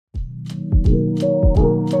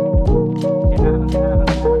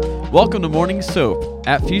Welcome to Morning Soap.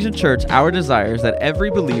 At Fusion Church, our desire is that every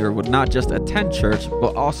believer would not just attend church,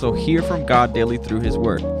 but also hear from God daily through His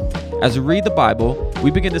Word. As we read the Bible, we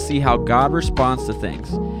begin to see how God responds to things.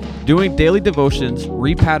 Doing daily devotions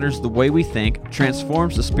repatterns the way we think,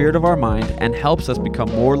 transforms the spirit of our mind, and helps us become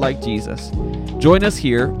more like Jesus. Join us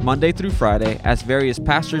here, Monday through Friday, as various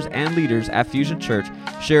pastors and leaders at Fusion Church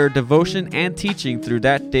share devotion and teaching through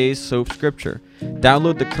that day's soap scripture.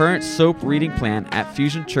 Download the current soap reading plan at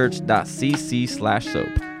fusionchurch.cc/soap.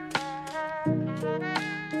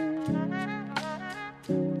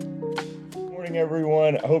 Good morning,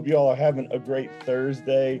 everyone. I hope you all are having a great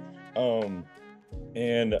Thursday.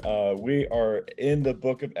 We are in the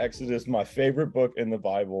book of Exodus, my favorite book in the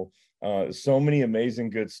Bible. So many amazing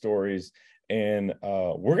good stories. And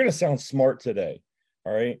we're going to sound smart today.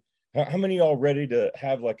 All right. How many of y'all ready to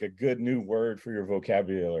have like a good new word for your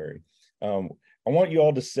vocabulary? I want you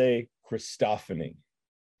all to say Christophany.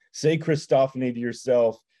 Say Christophany to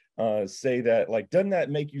yourself. Say that, like, doesn't that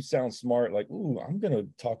make you sound smart? Like, ooh, I'm going to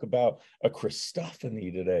talk about a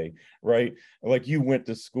Christophany today, right? Like you went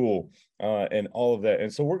to school and all of that.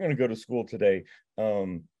 And so we're going to go to school today.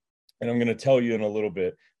 And I'm going to tell you in a little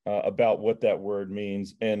bit about what that word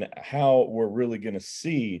means and how we're really going to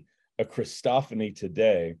see a Christophany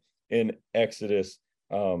today in Exodus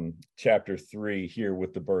chapter 3 here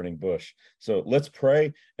with the burning bush. So let's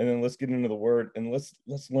pray and then let's get into the word and let's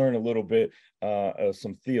learn a little bit of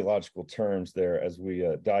some theological terms there as we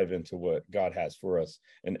dive into what God has for us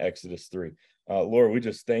in Exodus 3. Lord, we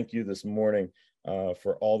just thank you this morning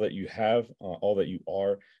for all that you have, all that you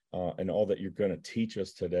are, and all that you're going to teach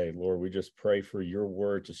us today. Lord, we just pray for your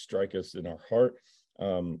word to strike us in our heart.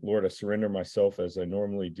 Lord, I surrender myself as I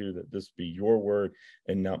normally do, that this be your word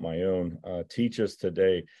and not my own. Teach us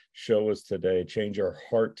today, show us today, change our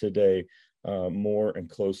heart today more and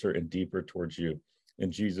closer and deeper towards you.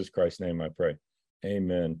 In Jesus Christ's name I pray.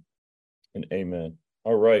 Amen and amen.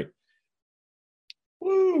 All right.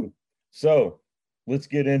 Woo! So let's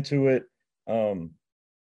get into it.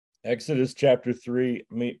 Exodus chapter 3,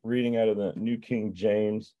 reading out of the New King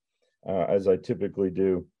James, as I typically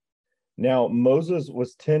do. Now Moses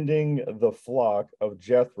was tending the flock of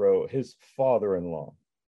Jethro, his father-in-law,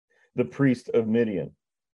 the priest of Midian.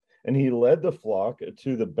 And he led the flock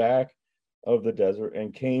to the back of the desert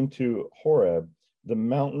and came to Horeb, the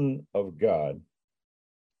mountain of God.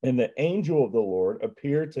 And the angel of the Lord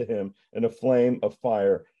appeared to him in a flame of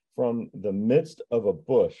fire from the midst of a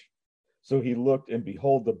bush. So he looked, and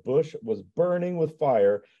behold, the bush was burning with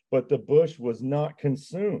fire, but the bush was not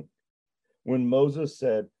consumed. When Moses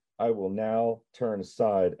said, I will now turn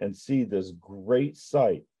aside and see this great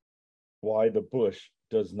sight, why the bush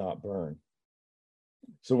does not burn.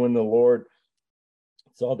 So when the Lord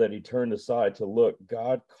saw that he turned aside to look,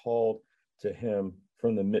 God called to him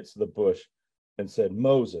from the midst of the bush and said,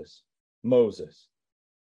 Moses, Moses.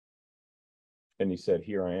 And he said,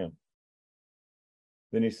 here I am.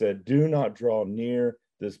 Then he said, do not draw near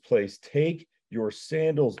this place. Take your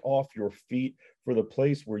sandals off your feet, for the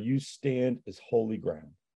place where you stand is holy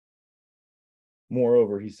ground.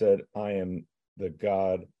 Moreover, he said, I am the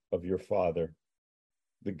God of your father,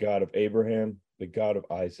 the God of Abraham, the God of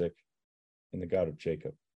Isaac, and the God of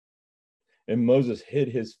Jacob. And Moses hid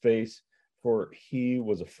his face, for he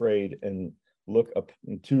was afraid to look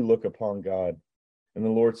upon God. And the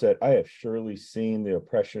Lord said, I have surely seen the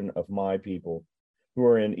oppression of my people who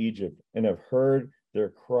are in Egypt, and have heard their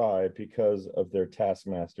cry because of their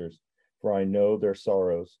taskmasters, for I know their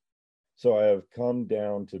sorrows. So I have come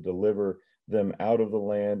down to deliver them out of the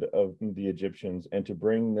land of the Egyptians, and to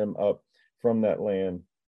bring them up from that land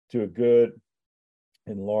to a good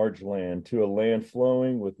and large land, to a land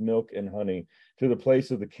flowing with milk and honey, to the place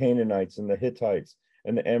of the Canaanites and the Hittites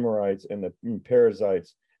and the Amorites and the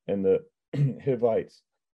Perizzites and the Hivites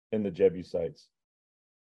and the Jebusites.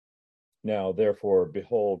 Now, therefore,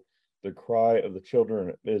 behold, the cry of the children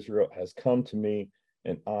of Israel has come to me,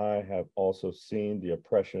 and I have also seen the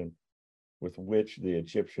oppression with which the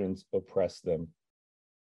Egyptians oppress them.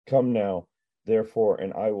 Come now, therefore,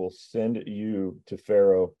 and I will send you to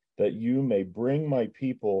Pharaoh, that you may bring my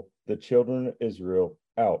people, the children of Israel,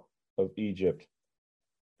 out of Egypt.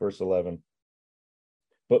 Verse 11.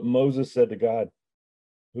 But Moses said to God,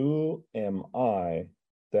 who am I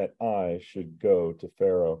that I should go to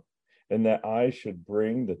Pharaoh, and that I should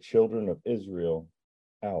bring the children of Israel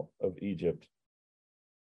out of Egypt?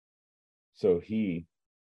 So he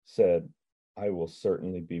said, I will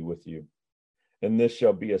certainly be with you. And this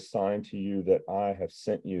shall be a sign to you that I have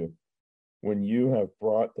sent you. When you have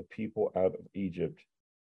brought the people out of Egypt,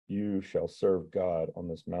 you shall serve God on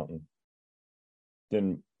this mountain.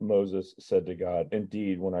 Then Moses said to God,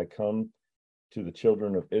 indeed, when I come to the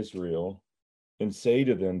children of Israel and say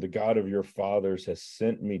to them, the God of your fathers has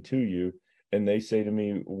sent me to you, and they say to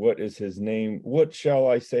me, what is his name? What shall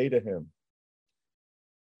I say to him?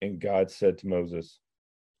 And God said to Moses,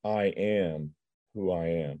 I am who I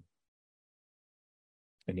am.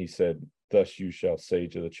 And he said, thus you shall say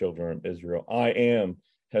to the children of Israel, I am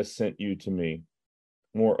has sent you to me.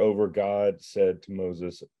 Moreover, God said to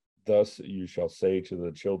Moses, thus you shall say to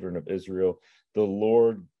the children of Israel, the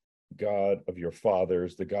Lord God of your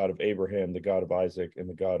fathers, the God of Abraham, the God of Isaac, and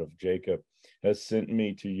the God of Jacob, has sent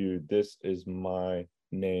me to you. This is my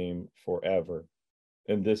name forever,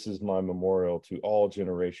 and this is my memorial to all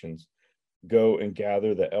generations. Go and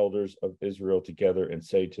gather the elders of Israel together and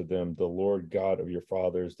say to them, the Lord God of your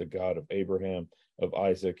fathers, the God of Abraham, of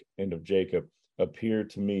Isaac, and of Jacob, appeared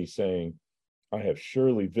to me, saying, I have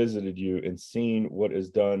surely visited you and seen what is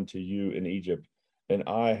done to you in Egypt. And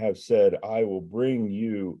I have said, I will bring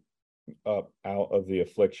you up out of the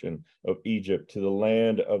affliction of Egypt to the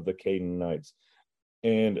land of the Canaanites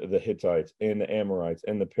and the Hittites and the Amorites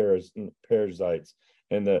and the Perizzites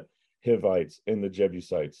and the Hivites and the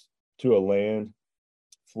Jebusites, to a land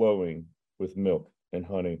flowing with milk and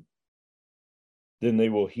honey. Then they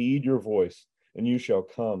will heed your voice, and you shall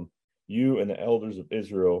come, you and the elders of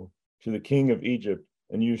Israel, to the king of Egypt,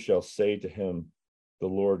 and you shall say to him, the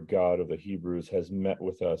Lord God of the Hebrews has met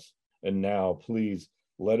with us, and now please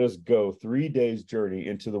let us go 3 days' journey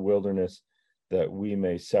into the wilderness, that we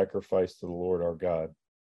may sacrifice to the Lord our God.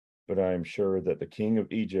 But I am sure that the king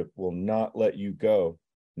of Egypt will not let you go,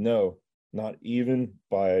 no, not even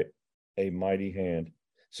by a mighty hand.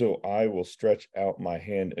 So I will stretch out my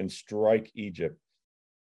hand and strike Egypt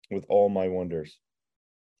with all my wonders,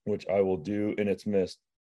 which I will do in its midst.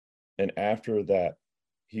 And after that,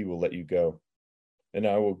 he will let you go. And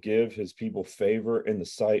I will give his people favor in the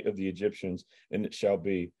sight of the Egyptians. And it shall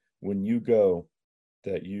be, when you go,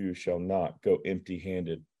 that you shall not go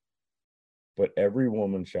empty-handed. But every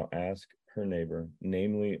woman shall ask her neighbor,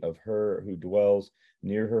 namely of her who dwells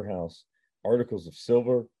near her house, articles of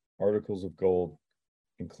silver, articles of gold,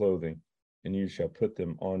 and clothing, and you shall put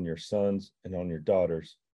them on your sons and on your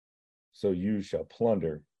daughters. So you shall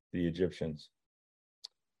plunder the Egyptians.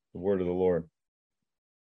 The word of the Lord.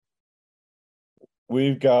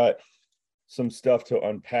 We've got some stuff to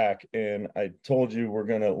unpack, and I told you we're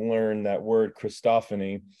going to learn that word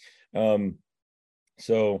Christophany.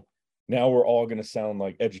 So now we're all going to sound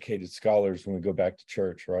like educated scholars when we go back to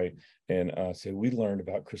church, right? And say, we learned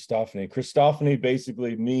about Christophany. Christophany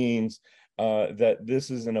basically means that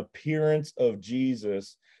this is an appearance of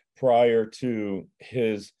Jesus prior to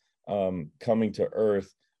his coming to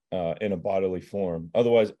earth in a bodily form.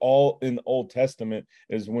 Otherwise, all in the Old Testament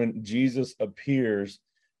is when Jesus appears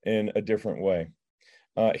in a different way.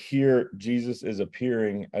 Here, Jesus is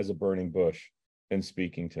appearing as a burning bush and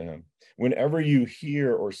speaking to him. Whenever you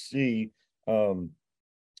hear or see the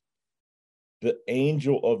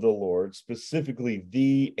angel of the Lord, specifically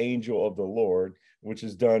the angel of the Lord, which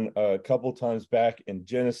is done a couple times back in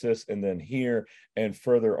Genesis, and then here and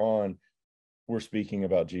further on, we're speaking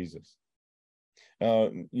about Jesus.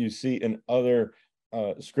 You see in other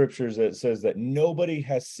scriptures that it says that nobody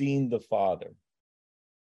has seen the Father.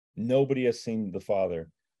 Nobody has seen the Father,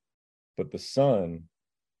 but the Son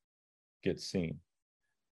gets seen.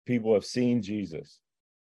 People have seen Jesus,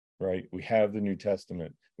 right? We have the New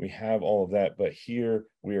Testament. We have all of that, but here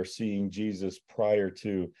we are seeing Jesus prior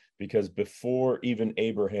to, because before even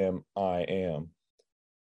Abraham, I am,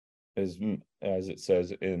 as it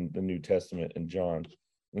says in the New Testament in John.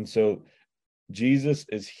 And so Jesus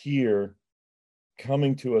is here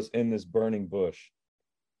coming to us in this burning bush.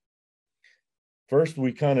 First,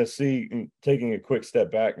 we kind of see, taking a quick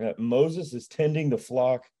step back, that Moses is tending the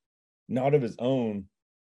flock, not of his own,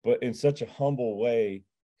 but in such a humble way,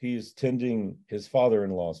 he's tending his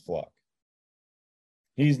father-in-law's flock.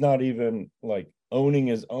 He's not even like owning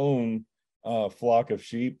his own flock of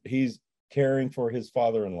sheep. He's caring for his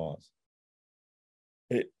father-in-law's.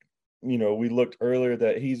 We looked earlier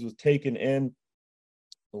that he was taken in,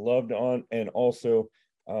 loved on, and also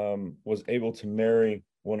was able to marry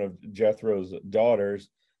one of Jethro's daughters,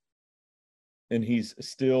 and he's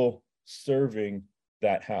still serving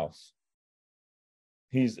that house.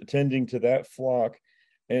 He's attending to that flock,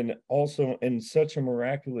 and also in such a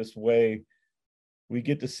miraculous way, we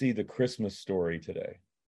get to see the Christmas story today.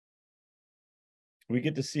 We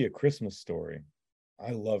get to see a Christmas story.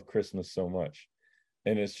 I love Christmas so much,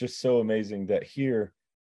 and it's just so amazing that here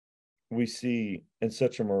we see in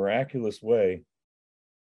such a miraculous way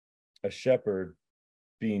a shepherd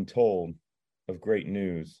being told of great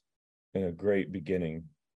news and a great beginning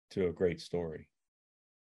to a great story.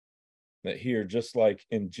 That here, just like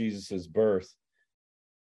in Jesus's birth,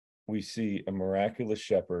 we see a miraculous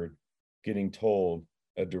shepherd getting told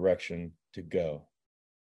a direction to go.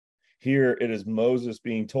 Here it is Moses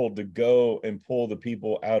being told to go and pull the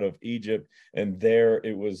people out of Egypt. And there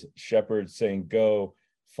it was shepherds saying, go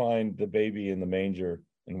find the baby in the manger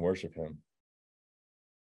and worship him.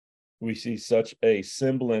 We see such a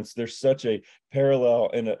semblance. There's such a parallel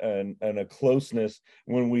and a closeness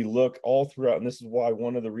when we look all throughout. And this is why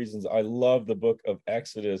one of the reasons I love the book of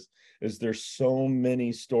Exodus is there's so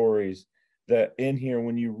many stories that in here,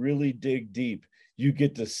 when you really dig deep, you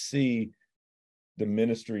get to see the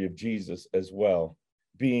ministry of Jesus as well,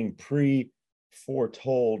 being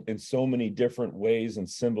foretold in so many different ways and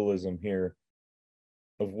symbolism here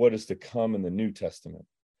of what is to come in the New Testament.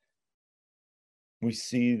 We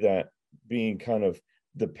see that being kind of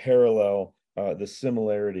the parallel, the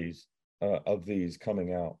similarities of these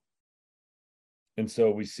coming out. And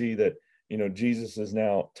so we see that, Jesus is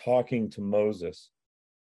now talking to Moses.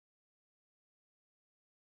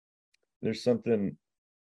 There's something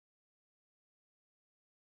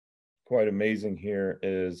quite amazing here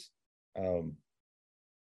is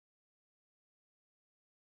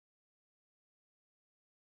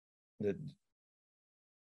that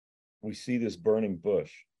we see this burning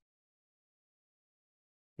bush.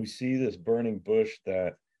 We see this burning bush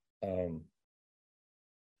that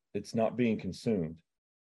it's not being consumed.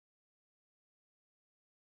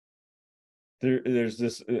 There's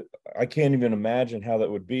this, I can't even imagine how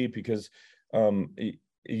that would be, because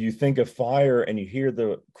you think of fire and you hear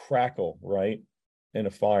the crackle, right? In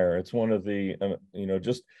a fire. It's one of the,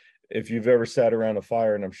 just if you've ever sat around a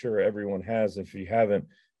fire, and I'm sure everyone has, if you haven't,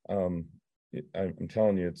 I'm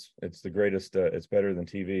telling you, it's the greatest, it's better than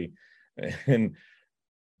TV. And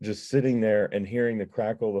just sitting there and hearing the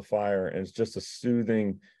crackle of the fire, and it's just a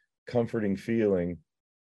soothing, comforting feeling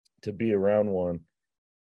to be around one.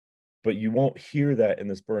 But you won't hear that in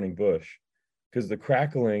this burning bush, because the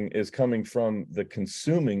crackling is coming from the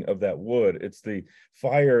consuming of that wood. It's the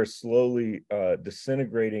fire slowly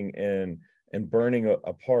disintegrating and burning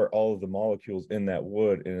apart all of the molecules in that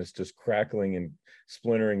wood, and it's just crackling and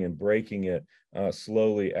splintering and breaking it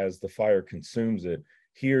slowly as the fire consumes it.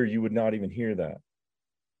 Here, you would not even hear that.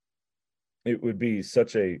 It would be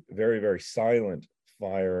such a very, very silent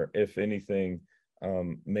fire, if anything,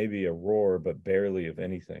 maybe a roar, but barely of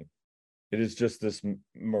anything. It is just this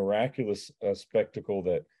miraculous spectacle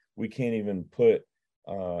that we can't even put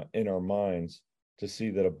in our minds, to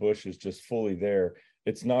see that a bush is just fully there.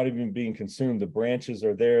 It's not even being consumed. The branches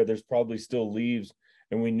are there. There's probably still leaves.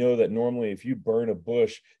 And we know that normally if you burn a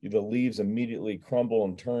bush, the leaves immediately crumble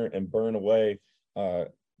and turn and burn away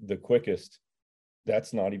the quickest.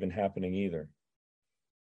 That's not even happening either.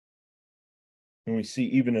 And we see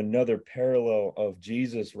even another parallel of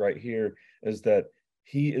Jesus right here, is that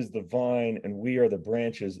he is the vine and we are the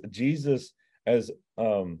branches. Jesus, as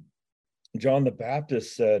John the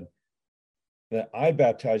Baptist said, that I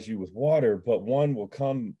baptize you with water, but one will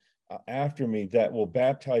come after me that will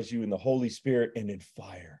baptize you in the Holy Spirit and in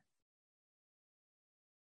fire.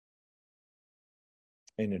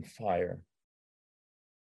 And in fire.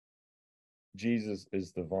 Jesus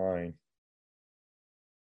is the vine,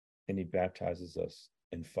 and he baptizes us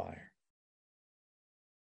in fire.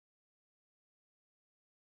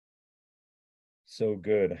 So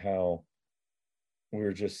good how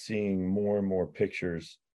we're just seeing more and more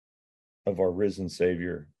pictures of our risen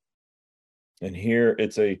Savior. And here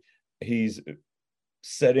he's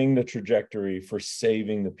setting the trajectory for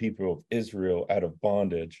saving the people of Israel out of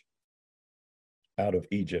bondage, out of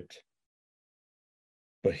Egypt.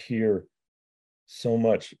 But here, so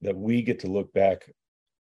much that we get to look back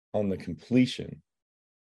on the completion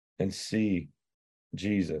and see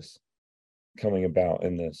Jesus coming about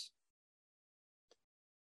in this.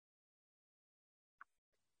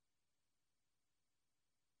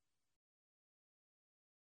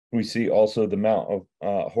 We see also the Mount of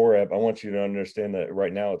Horeb. I want you to understand that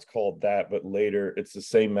right now it's called that, but later it's the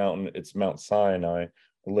same mountain. It's Mount Sinai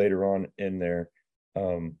later on in there.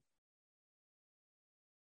 I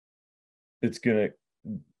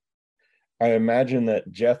imagine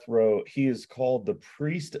that Jethro, he is called the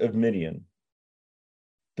priest of Midian.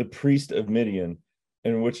 The priest of Midian,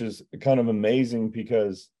 and which is kind of amazing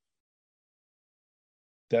because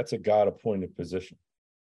that's a God-appointed position.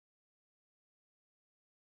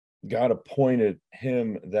 God appointed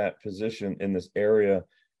him that position in this area.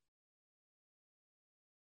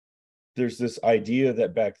 There's this idea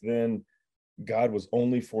that back then God was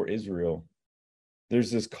only for Israel.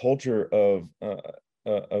 There's this culture of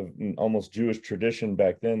of almost Jewish tradition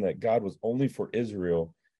back then that God was only for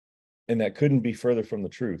Israel, and that couldn't be further from the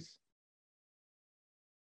truth.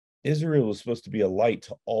 Israel was supposed to be a light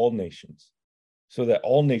to all nations, so that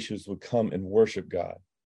all nations would come and worship God,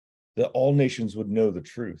 that all nations would know the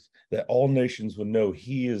truth, that all nations would know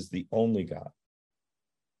he is the only God.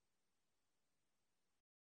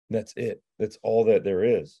 That's it. That's all that there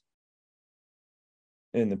is.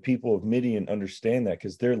 And the people of Midian understand that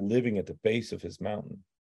because they're living at the base of his mountain.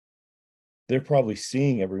 They're probably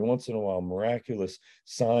seeing every once in a while miraculous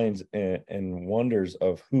signs and wonders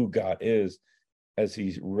of who God is as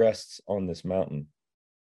he rests on this mountain.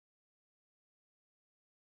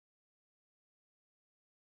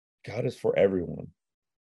 God is for everyone,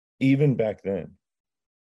 even back then.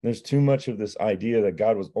 There's too much of this idea that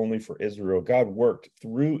God was only for Israel. God worked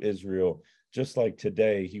through Israel, just like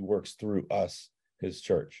today he works through us, his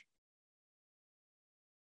church.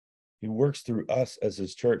 He works through us as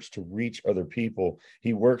his church to reach other people.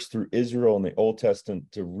 He works through Israel in the Old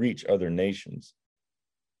Testament to reach other nations.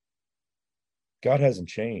 God hasn't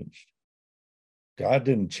changed. God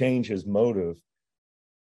didn't change his motive.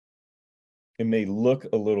 It may look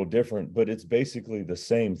a little different, but it's basically the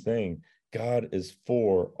same thing. God is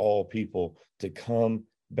for all people to come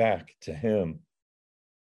back to him.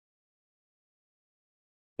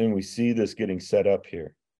 And we see this getting set up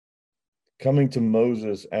here. Coming to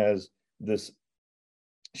Moses as this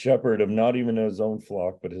shepherd of not even his own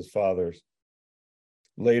flock, but his father's.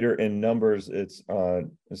 Later in Numbers, it's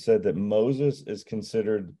said that Moses is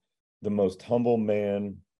considered the most humble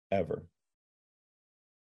man ever.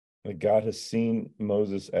 That God has seen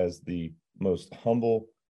Moses as the most humble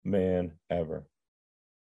man ever.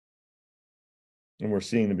 And we're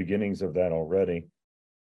seeing the beginnings of that already.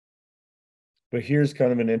 But here's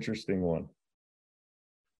kind of an interesting one.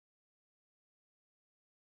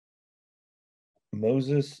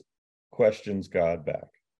 Moses questions God back.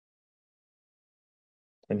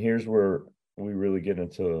 And here's where we really get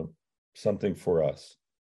into something for us,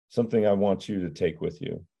 something I want you to take with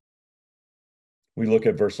you. We look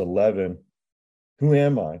at verse 11. Who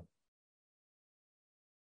am I?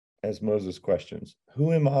 As Moses questions,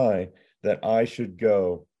 who am I that I should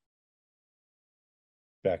go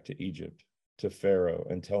back to Egypt, to Pharaoh,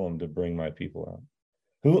 and tell him to bring my people out?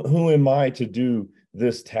 Who am I to do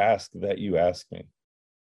this task that you ask me?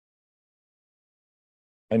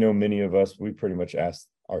 I know many of us, we pretty much ask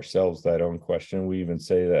ourselves that own question. We even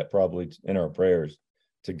say that probably in our prayers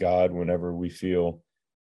to God whenever we feel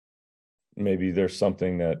maybe there's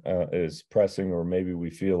something that is pressing, or maybe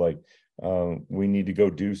we feel like we need to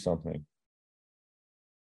go do something.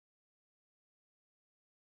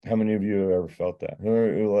 How many of you have ever felt that?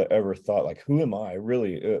 Who ever thought like, who am I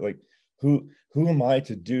really? Like, who am I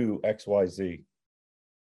to do X, Y, Z?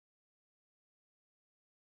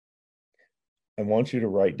 I want you to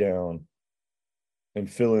write down and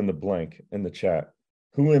fill in the blank in the chat.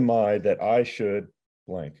 Who am I that I should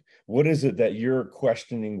blank? What is it that you're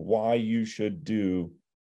questioning why you should do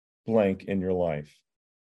blank in your life?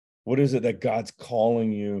 What is it that God's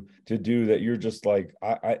calling you to do that you're just like,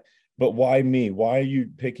 but why me? Why are you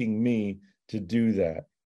picking me to do that?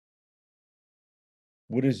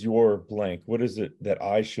 What is your blank? What is it that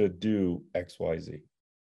I should do X, Y, Z?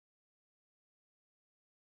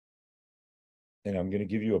 And I'm going to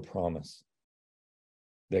give you a promise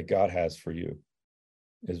that God has for you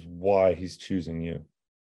is why he's choosing you.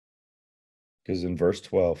 Because in verse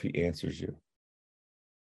 12, he answers you.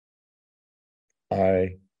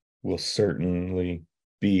 I will certainly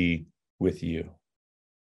be with you.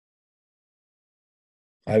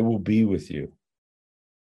 I will be with you.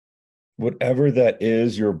 Whatever that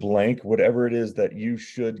is, your blank, whatever it is that you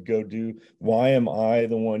should go do, why am I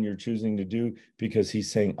the one you're choosing to do? Because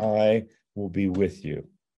he's saying, I will be with you.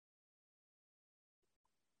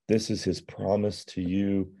 This is his promise to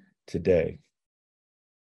you today.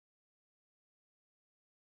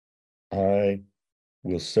 I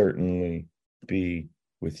will certainly be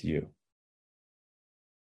with you.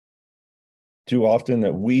 Too often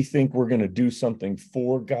that we think we're going to do something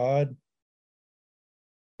for God,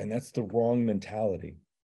 and that's the wrong mentality.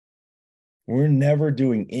 We're never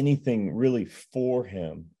doing anything really for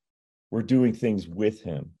him. We're doing things with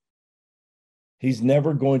him. He's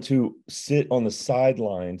never going to sit on the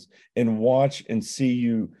sidelines and watch and see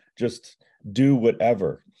you just do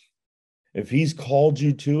whatever. If he's called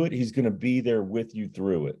you to it, he's going to be there with you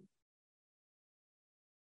through it.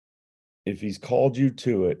 If he's called you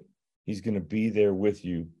to it, he's going to be there with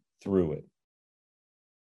you through it.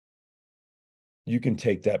 You can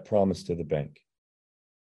take that promise to the bank.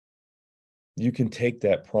 You can take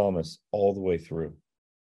that promise all the way through.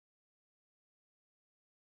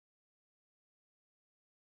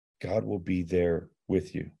 God will be there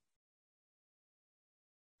with you.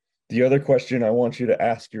 The other question I want you to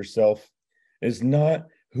ask yourself is not,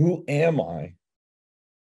 who am I?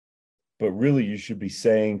 But really, you should be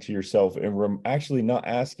saying to yourself, and actually not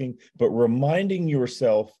asking, but reminding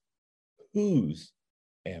yourself, whose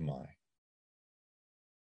am I?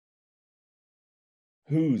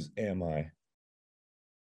 Whose am I?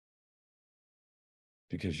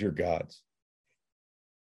 Because you're God's.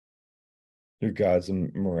 You're God's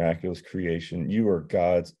miraculous creation. You are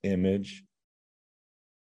God's image.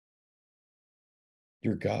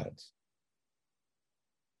 You're God's.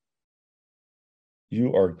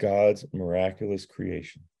 You are God's miraculous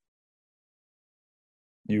creation.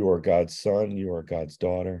 You are God's son. You are God's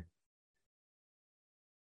daughter.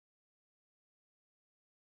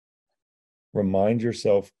 Remind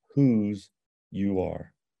yourself whose you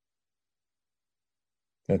are.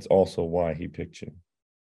 That's also why he picked you.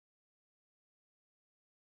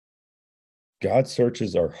 God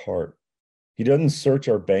searches our heart. He doesn't search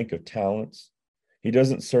our bank of talents. He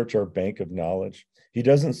doesn't search our bank of knowledge. He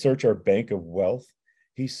doesn't search our bank of wealth.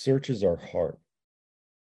 He searches our heart.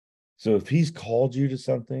 So if he's called you to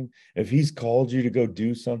something, if he's called you to go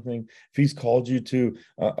do something, if he's called you to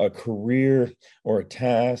a career or a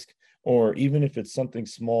task, or even if it's something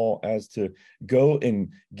small as to go and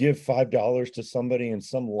give $5 to somebody in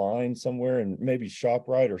some line somewhere, and maybe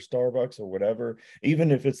ShopRite or Starbucks or whatever,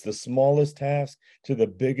 even if it's the smallest task to the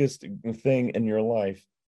biggest thing in your life,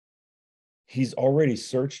 he's already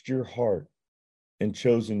searched your heart and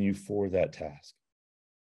chosen you for that task.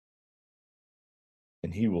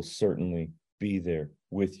 And he will certainly be there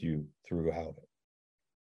with you throughout it.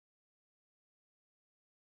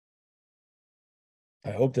 I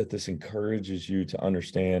hope that this encourages you to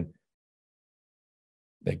understand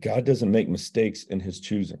that God doesn't make mistakes in his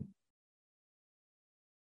choosing.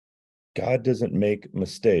 God doesn't make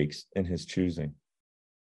mistakes in his choosing.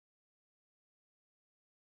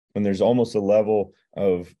 And there's almost a level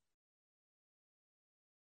of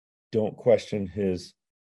don't question his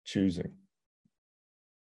choosing.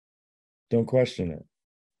 Don't question it.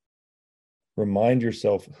 Remind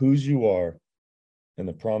yourself whose you are and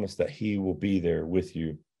the promise that he will be there with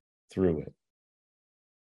you through it.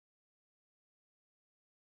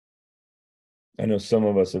 I know some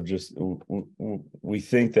of us have just, we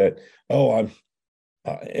think that, oh,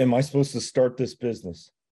 am I supposed to start this business?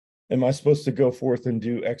 Am I supposed to go forth and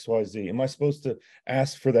do X, Y, Z? Am I supposed to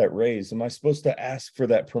ask for that raise? Am I supposed to ask for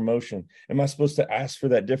that promotion? Am I supposed to ask for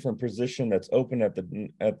that different position that's open at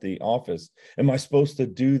the office? Am I supposed to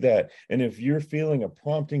do that? And if you're feeling a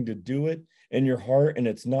prompting to do it in your heart, and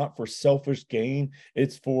it's not for selfish gain,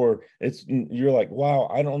 you're like, wow,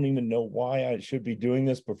 I don't even know why I should be doing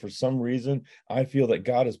this, but for some reason, I feel that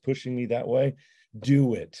God is pushing me that way.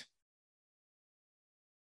 Do it.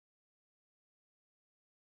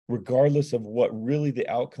 Regardless of what really the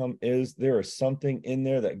outcome is, there is something in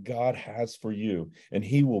there that God has for you, and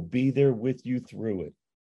he will be there with you through it.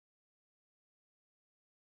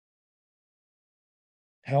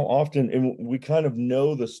 How often, and we kind of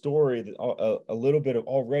know the story a little bit of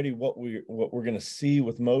already what we're going to see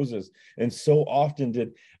with Moses, and so often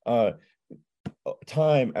did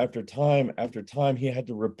time after time after time he had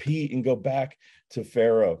to repeat and go back to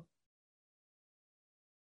Pharaoh,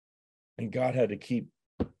 and God had to keep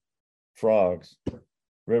frogs,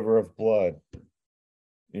 river of blood,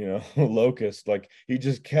 locust. Like, he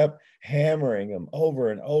just kept hammering them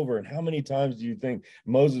over and over. And how many times do you think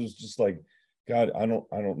Moses was just like, God, I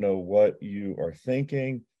don't know what you are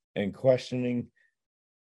thinking, and questioning?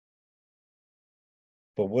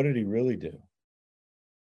 But what did he really do?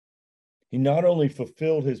 He not only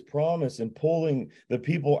fulfilled his promise in pulling the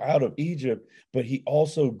people out of Egypt, but he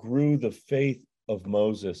also grew the faith of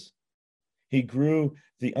Moses. He grew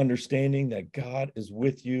the understanding that God is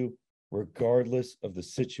with you regardless of the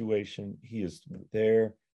situation. He is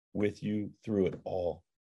there with you through it all.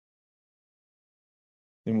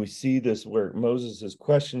 And we see this where Moses is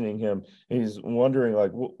questioning him, and he's wondering,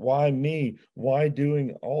 like, why me? Why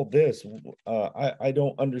doing all this? I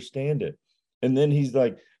don't understand it. And then he's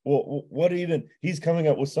like, well, what even? He's coming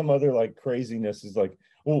up with some other like craziness. He's like,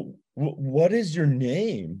 well, what is your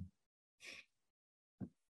name?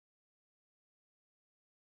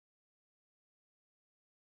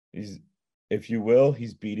 If you will,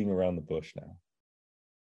 he's beating around the bush now.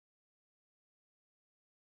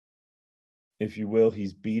 If you will,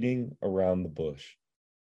 he's beating around the bush.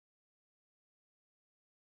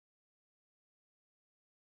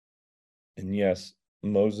 And yes,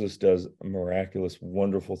 Moses does miraculous,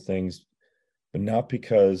 wonderful things, but not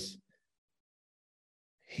because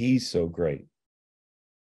he's so great,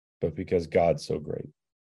 but because God's so great.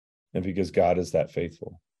 And because God is that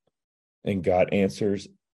faithful. And God answers,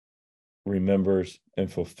 remembers,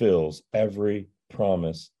 and fulfills every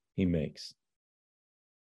promise he makes.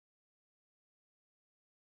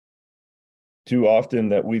 Too often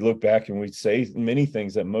that we look back and we say many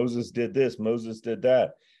things that Moses did this, Moses did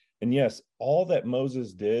that. And yes, all that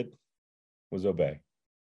Moses did was obey.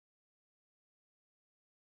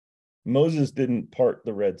 Moses didn't part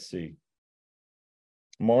the Red Sea.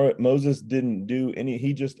 Moses didn't do any,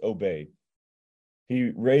 he just obeyed.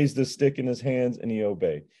 He raised a stick in his hands and he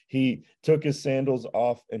obeyed. He took his sandals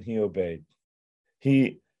off and he obeyed.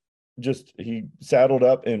 He saddled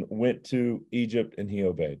up and went to Egypt and he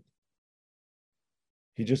obeyed.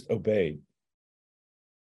 He just obeyed.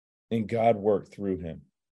 And God worked through him.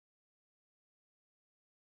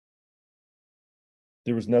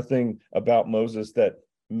 There was nothing about Moses that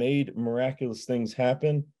made miraculous things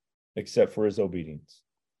happen except for his obedience.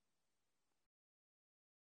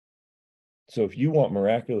 So if you want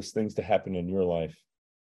miraculous things to happen in your life,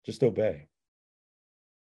 just obey.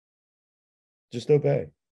 Just obey.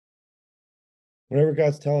 Whatever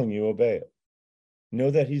God's telling you, obey it.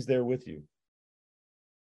 Know that he's there with you.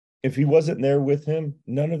 If he wasn't there with him,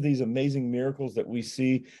 none of these amazing miracles that we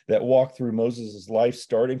see that walk through Moses' life,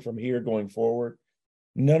 starting from here going forward,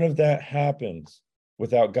 none of that happens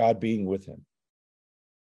without God being with him.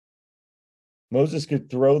 Moses could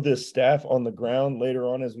throw this staff on the ground later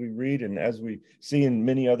on as we read, and as we see in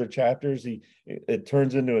many other chapters, it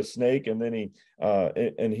turns into a snake, and then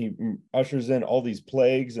he ushers in all these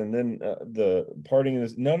plagues, and then the parting of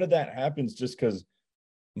this. None of that happens just because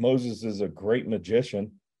Moses is a great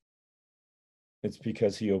magician. It's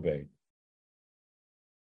because he obeyed.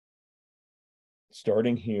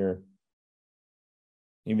 Starting here,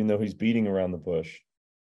 even though he's beating around the bush,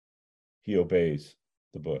 he obeys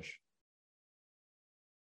the bush.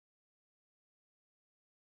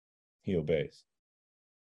 He obeys.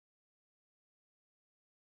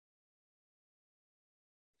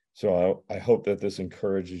 So I hope that this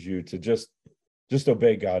encourages you to just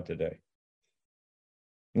obey God today.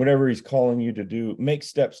 Whatever he's calling you to do, make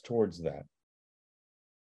steps towards that.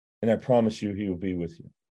 And I promise you, he will be with you.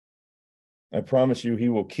 I promise you, he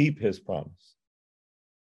will keep his promise.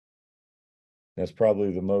 That's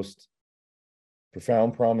probably the most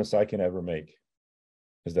profound promise I can ever make,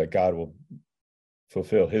 is that God will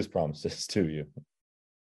fulfill his promises to you.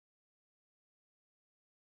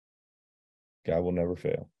 God will never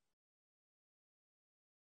fail.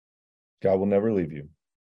 God will never leave you.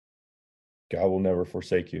 God will never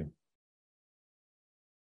forsake you.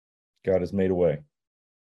 God has made a way.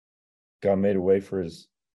 God made a way for his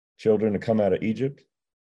children to come out of Egypt,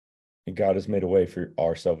 and God has made a way for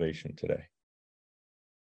our salvation today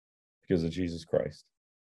because of Jesus Christ,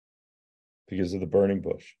 because of the burning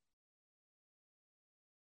bush.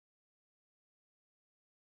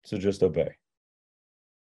 So just obey.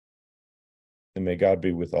 And may God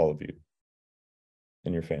be with all of you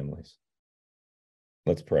and your families.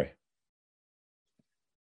 Let's pray.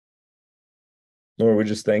 Lord, we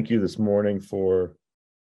just thank you this morning for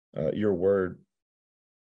your word.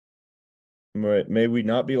 May we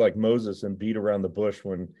not be like Moses and beat around the bush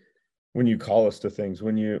when you call us to things,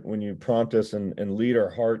 when you prompt us and lead our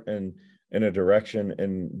heart in a direction.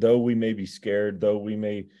 And though we may be scared, though we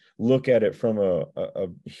may look at it from a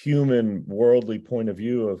human, worldly point of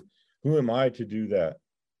view of who am I to do that,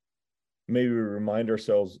 may we remind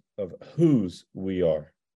ourselves of whose we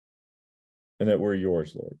are and that we're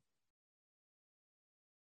yours, Lord.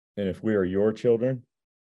 And if we are your children,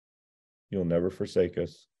 you'll never forsake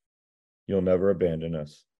us. You'll never abandon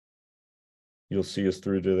us. You'll see us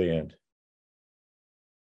through to the end.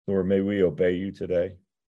 Lord, may we obey you today.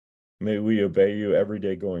 May we obey you every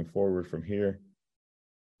day going forward from here.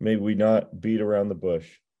 May we not beat around the bush,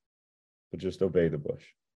 but just obey the bush.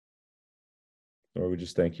 Lord, we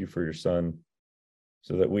just thank you for your son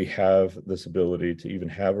so that we have this ability to even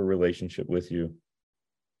have a relationship with you.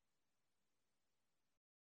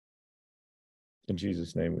 In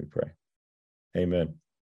Jesus' name we pray. Amen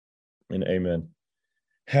and amen.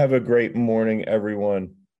 Have a great morning,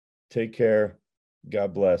 everyone. Take care.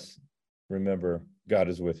 God bless. Remember, God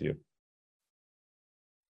is with you.